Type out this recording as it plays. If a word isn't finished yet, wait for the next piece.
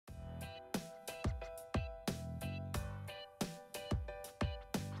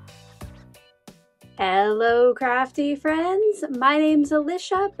Hello crafty friends, my name's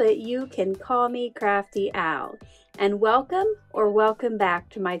Alicia, but you can call me Crafty Al, and welcome back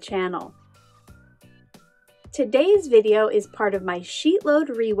to my channel. Today's video is part of my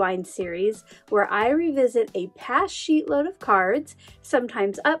SheetLoad Rewind series where I revisit a past SheetLoad of cards,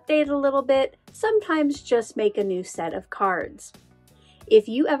 sometimes update a little bit, sometimes just make a new set of cards. If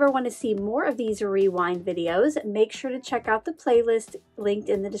you ever want to see more of these rewind videos, make sure to check out the playlist linked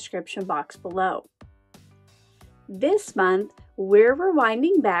in the description box below. This month, we're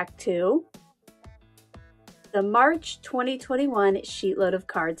rewinding back to the March 2021 SheetLoad of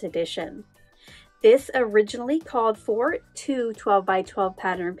Cards edition. This originally called for 2 12x12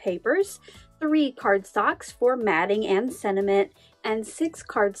 pattern papers, 3 cardstocks for matting and sentiment, and 6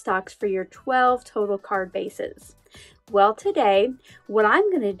 cardstocks for your 12 total card bases. Well, today, what I'm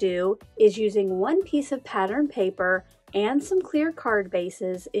going to do is using one piece of pattern paper and some clear card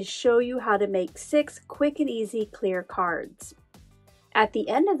bases is show you how to make 6 quick and easy clear cards. At the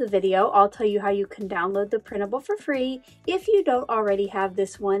end of the video, I'll tell you how you can download the printable for free if you don't already have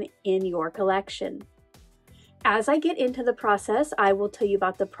this one in your collection. As I get into the process, I will tell you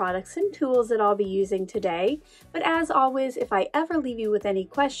about the products and tools that I'll be using today, but as always, if I ever leave you with any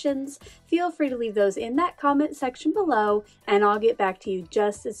questions, feel free to leave those in that comment section below and I'll get back to you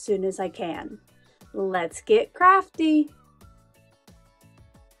just as soon as I can. Let's get crafty!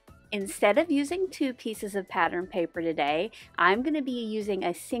 Instead of using 2 pieces of pattern paper today, I'm going to be using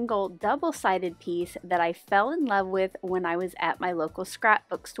a single double-sided piece that I fell in love with when I was at my local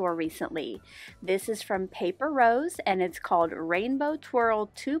scrapbook store recently. This is from Paper Rose and it's called Rainbow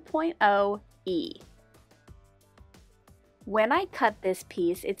Twirl 2.0 E. When I cut this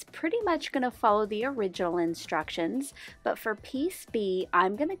piece, it's pretty much going to follow the original instructions, but for piece B,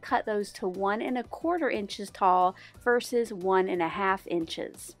 I'm going to cut those to 1 1/4 inches tall versus 1 1/2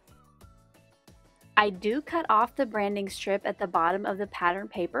 inches. I do cut off the branding strip at the bottom of the pattern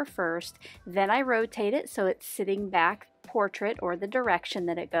paper first, then I rotate it so it's sitting back portrait or the direction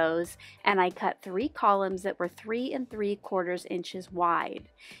that it goes, and I cut 3 columns that were 3 3/4 inches wide.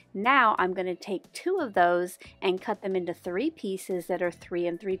 Now I'm going to take 2 of those and cut them into 3 pieces that are 3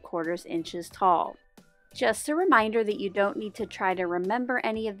 3/4 inches tall. Just a reminder that you don't need to try to remember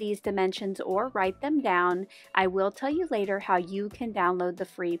any of these dimensions or write them down. I will tell you later how you can download the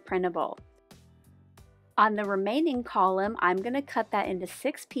free printable. On the remaining column, I'm going to cut that into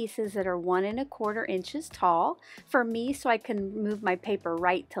 6 pieces that are 1 1/4 inches tall. For me, so I can move my paper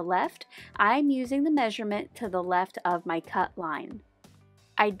right to left, I'm using the measurement to the left of my cut line.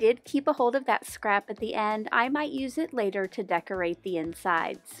 I did keep a hold of that scrap at the end. I might use it later to decorate the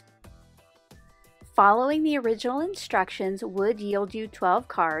insides. Following the original instructions would yield you 12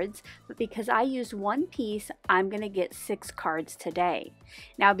 cards, but because I used 1 piece, I'm going to get 6 cards today.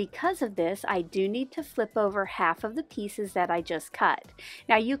 Now because of this, I do need to flip over half of the pieces that I just cut.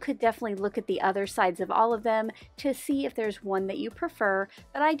 Now you could definitely look at the other sides of all of them to see if there's one that you prefer,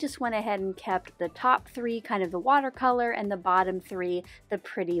 but I just went ahead and kept the top 3 kind of the watercolor and the bottom 3 the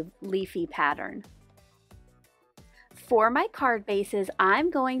pretty leafy pattern. For my card bases, I'm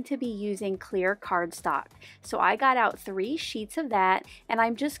going to be using clear cardstock. So I got out 3 sheets of that, and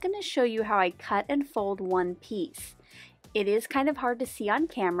I'm just going to show you how I cut and fold one piece. It is kind of hard to see on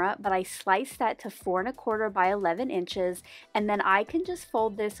camera, but I sliced that to 4 1/4 by 11 inches, and then I can just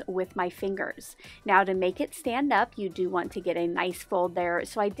fold this with my fingers. Now to make it stand up, you do want to get a nice fold there,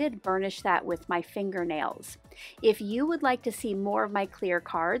 so I did burnish that with my fingernails. If you would like to see more of my clear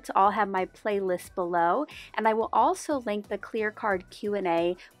cards, I'll have my playlist below, and I will also link the clear card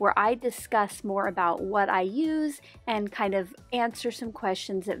Q&A where I discuss more about what I use and kind of answer some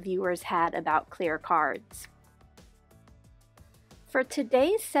questions that viewers had about clear cards. For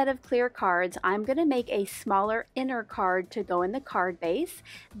today's set of clear cards, I'm going to make a smaller inner card to go in the card base.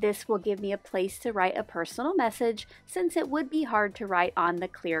 This will give me a place to write a personal message since it would be hard to write on the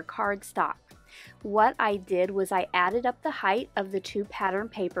clear cardstock. What I did was I added up the height of the 2 pattern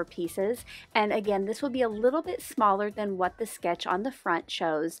paper pieces, and again this will be a little bit smaller than what the sketch on the front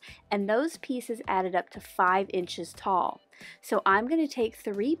shows, and those pieces added up to 5 inches tall. So I'm going to take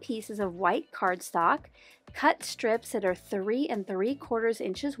 3 pieces of white cardstock, cut strips that are 3 3/4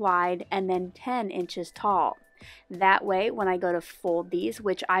 inches wide and then 10 inches tall. That way, when I go to fold these,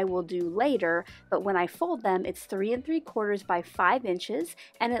 which I will do later, but when I fold them, it's 3 3/4 by 5 inches,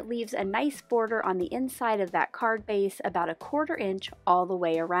 and it leaves a nice border on the inside of that card base about 1/4 inch all the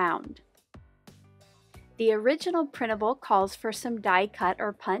way around. The original printable calls for some die cut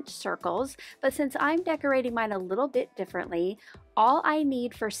or punch circles, but since I'm decorating mine a little bit differently, All I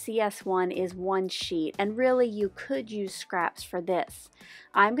need for CS1 is one sheet, and really you could use scraps for this.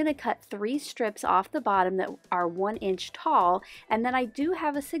 I'm going to cut 3 strips off the bottom that are 1 inch tall, and then I do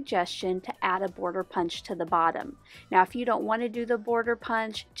have a suggestion to add a border punch to the bottom. Now if you don't want to do the border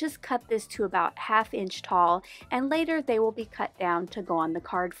punch, just cut this to about 1/2 inch tall, and later they will be cut down to go on the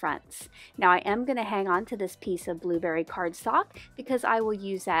card fronts. Now I am going to hang on to this piece of blueberry cardstock because I will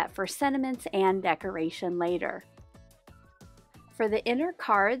use that for sentiments and decoration later. For the inner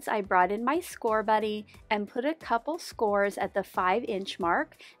cards, I brought in my Scor-Buddy and put a couple scores at the 5-inch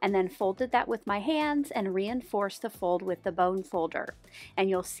mark, and then folded that with my hands and reinforced the fold with the bone folder.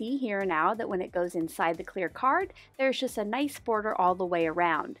 And you'll see here now that when it goes inside the clear card, there's just a nice border all the way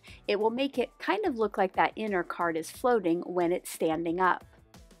around. It will make it kind of look like that inner card is floating when it's standing up.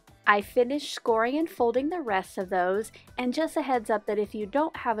 I finished scoring and folding the rest of those, and just a heads up that if you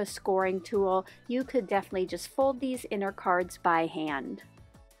don't have a scoring tool, you could definitely just fold these inner cards by hand.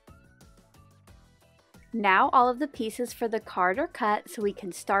 Now all of the pieces for the card are cut, so we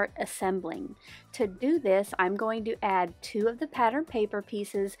can start assembling. To do this, I'm going to add 2 of the pattern paper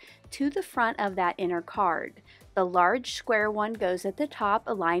pieces to the front of that inner card. The large square one goes at the top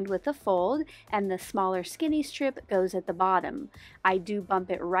aligned with the fold, and the smaller skinny strip goes at the bottom. I do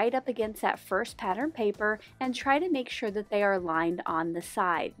bump it right up against that first pattern paper and try to make sure that they are lined on the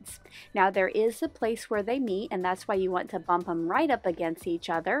sides. Now there is the place where they meet, and that's why you want to bump them right up against each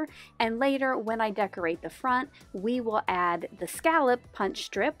other, and later when I decorate the front, we will add the scallop punch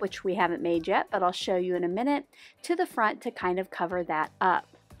strip, which we haven't made yet, but I'll show you in a minute, to the front to kind of cover that up.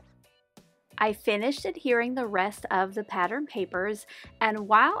 I finished adhering the rest of the pattern papers, and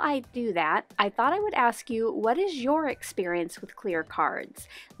while I do that, I thought I would ask you, what is your experience with clear cards?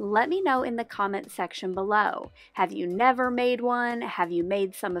 Let me know in the comment section below. Have you never made one? Have you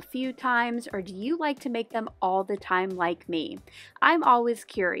made some a few times? Or do you like to make them all the time like me? I'm always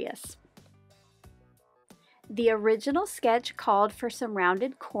curious. The original sketch called for some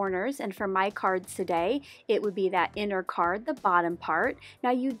rounded corners, and for my cards today, it would be that inner card, the bottom part.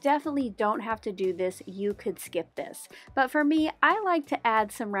 Now you definitely don't have to do this, you could skip this. But for me, I like to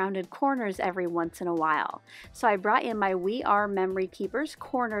add some rounded corners every once in a while. So I brought in my We Are Memory Keepers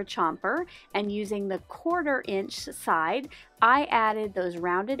corner chomper, and using the 1/4 inch side, I added those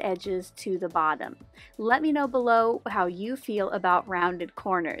rounded edges to the bottom. Let me know below how you feel about rounded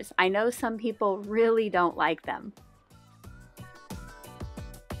corners. I know some people really don't like them.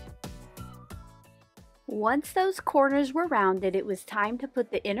 Once those corners were rounded, it was time to put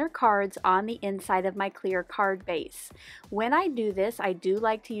the inner cards on the inside of my clear card base. When I do this, I do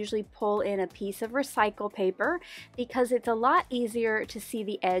like to usually pull in a piece of recycle paper because it's a lot easier to see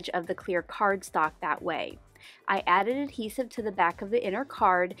the edge of the clear cardstock that way. I added adhesive to the back of the inner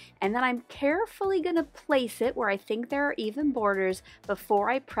card, and then I'm carefully going to place it where I think there are even borders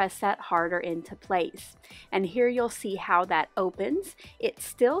before I press that harder into place. And here you'll see how that opens. It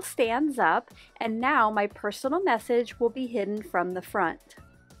still stands up, and now my personal message will be hidden from the front.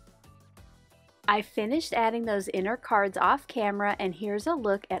 I finished adding those inner cards off camera, and here's a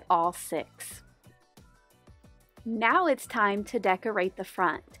look at all 6. Now it's time to decorate the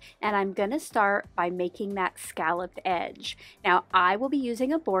front, and I'm going to start by making that scalloped edge. Now I will be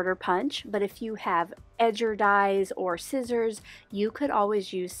using a border punch, but if you have edger dies or scissors, you could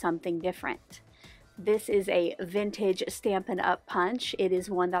always use something different. This is a vintage Stampin' Up! Punch. It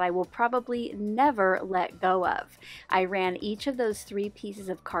is one that I will probably never let go of. I ran each of those 3 pieces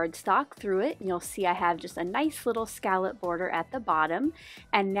of cardstock through it, and you'll see I have just a nice little scallop border at the bottom.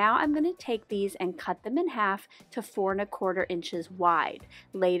 And now I'm going to take these and cut them in half to 4 1/4 inches wide.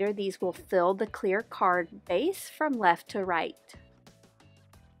 Later, these will fill the clear card base from left to right.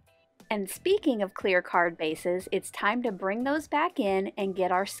 And speaking of clear card bases, it's time to bring those back in and get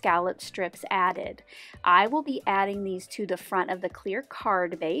our scallop strips added. I will be adding these to the front of the clear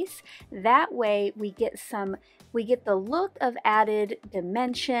card base. That way we get the look of added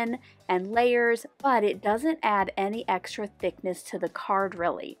dimension and layers, but it doesn't add any extra thickness to the card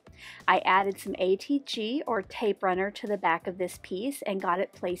really. I added some ATG or tape runner to the back of this piece and got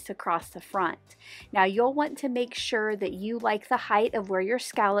it placed across the front. Now you'll want to make sure that you like the height of where your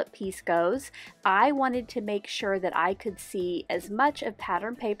scallop piece goes. I wanted to make sure that I could see as much of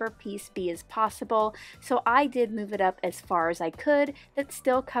pattern paper piece B as possible, so I did move it up as far as I could. That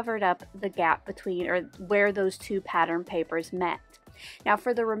still covered up the gap between, or where those 2 pattern papers met. Now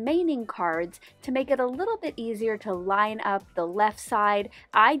for the remaining cards, to make it a little bit easier to line up the left side,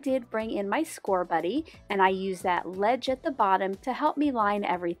 I did bring in my Scor-Buddy, and I used that ledge at the bottom to help me line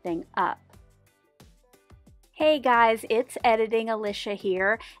everything up. Hey guys, it's Editing Alicia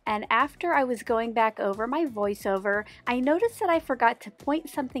here, and after I was going back over my voiceover, I noticed that I forgot to point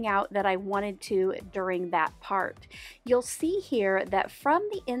something out that I wanted to during that part. You'll see here that from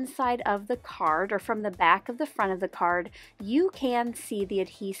the inside of the card, or from the back of the front of the card, you can see the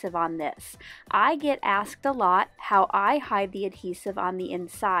adhesive on this. I get asked a lot how I hide the adhesive on the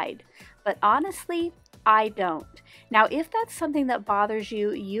inside, but honestly, I don't. Now, if that's something that bothers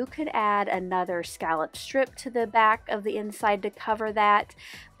you, you could add another scallop strip to the back of the inside to cover that.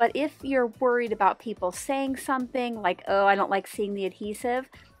 But if you're worried about people saying something like, oh, I don't like seeing the adhesive,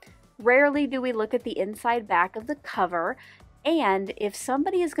 rarely do we look at the inside back of the cover. And if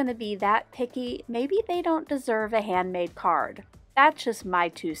somebody is going to be that picky, maybe they don't deserve a handmade card. That's just my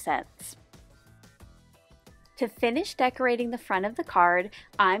 2 cents. To finish decorating the front of the card,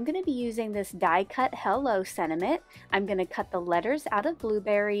 I'm going to be using this die cut Hello sentiment. I'm going to cut the letters out of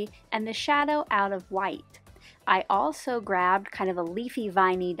blueberry and the shadow out of white. I also grabbed kind of a leafy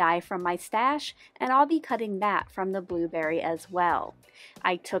viney die from my stash, and I'll be cutting that from the blueberry as well.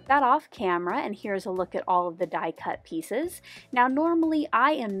 I took that off camera, and here's a look at all of the die cut pieces. Now normally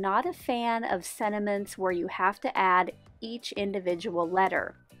I am not a fan of sentiments where you have to add each individual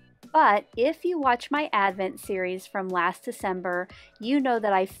letter. But if you watch my Advent series from last December, you know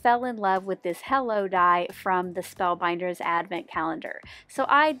that I fell in love with this Hello die from the Spellbinders Advent calendar. So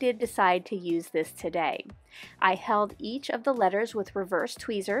I did decide to use this today. I held each of the letters with reverse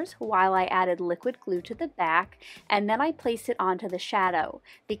tweezers while I added liquid glue to the back, and then I placed it onto the shadow.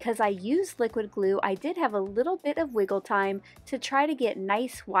 Because I used liquid glue, I did have a little bit of wiggle time to try to get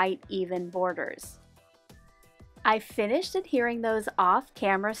nice white even borders. I finished adhering those off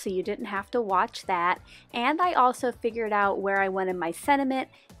camera so you didn't have to watch that, and I also figured out where I wanted my sentiment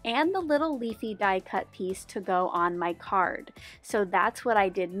and the little leafy die cut piece to go on my card. So that's what I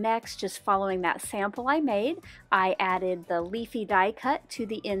did next, just following that sample I made. I added the leafy die cut to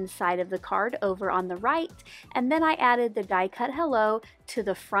the inside of the card over on the right, and then I added the die cut hello to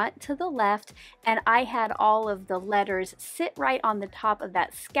the front to the left, and I had all of the letters sit right on the top of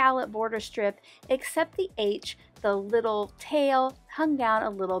that scallop border strip except the H. The little tail hung down a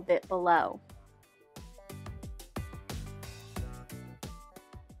little bit below.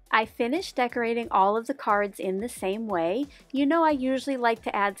 I finished decorating all of the cards in the same way. You know I usually like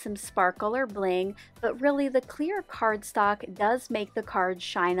to add some sparkle or bling, but really the clear cardstock does make the cards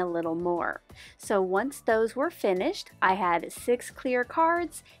shine a little more. So once those were finished, I had 6 clear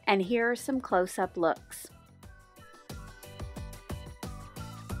cards, and here are some close-up looks.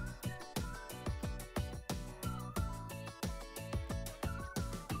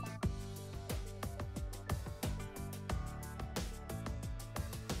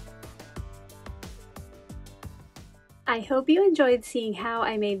 I hope you enjoyed seeing how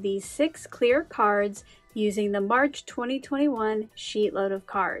I made these 6 clear cards using the March 2021 SheetLoad of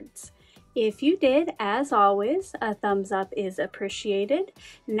cards. If you did, as always, a thumbs up is appreciated.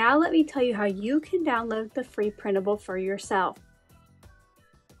 Now let me tell you how you can download the free printable for yourself.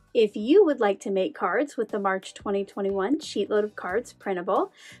 If you would like to make cards with the March 2021 SheetLoad of Cards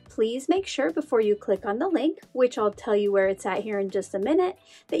printable, please make sure before you click on the link, which I'll tell you where it's at here in just a minute,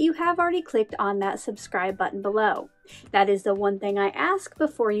 that you have already clicked on that subscribe button below. That is the one thing I ask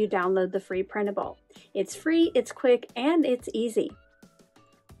before you download the free printable. It's free, it's quick, and it's easy.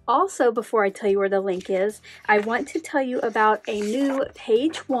 Also, before I tell you where the link is, I want to tell you about a new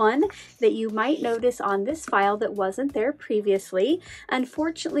page 1 that you might notice on this file that wasn't there previously.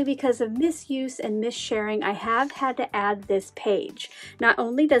 Unfortunately, because of misuse and missharing, I have had to add this page. Not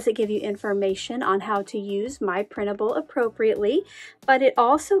only does it give you information on how to use my printable appropriately, but it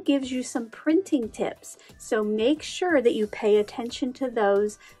also gives you some printing tips. So make sure that you pay attention to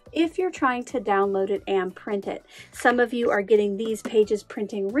those if you're trying to download it and print it. Some of you are getting these pages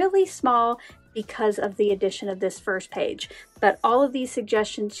printing really small because of the addition of this first page, but all of these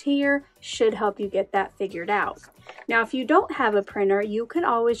suggestions here should help you get that figured out. Now, if you don't have a printer, you can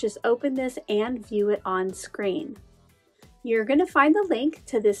always just open this and view it on screen. You're going to find the link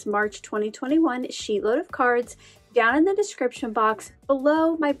to this March 2021 SheetLoad of cards down in the description box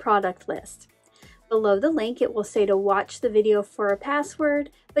below my product list. Below the link, it will say to watch the video for a password,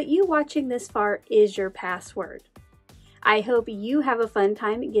 but you watching this far is your password. I hope you have a fun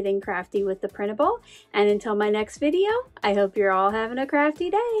time getting crafty with the printable, and until my next video, I hope you're all having a crafty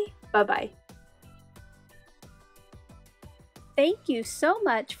day. Bye-bye. Thank you so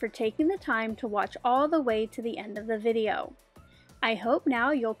much for taking the time to watch all the way to the end of the video. I hope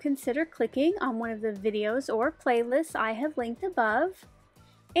now you'll consider clicking on one of the videos or playlists I have linked above.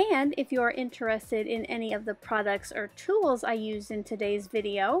 And if you are interested in any of the products or tools I used in today's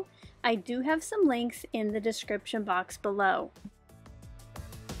video, I do have some links in the description box below.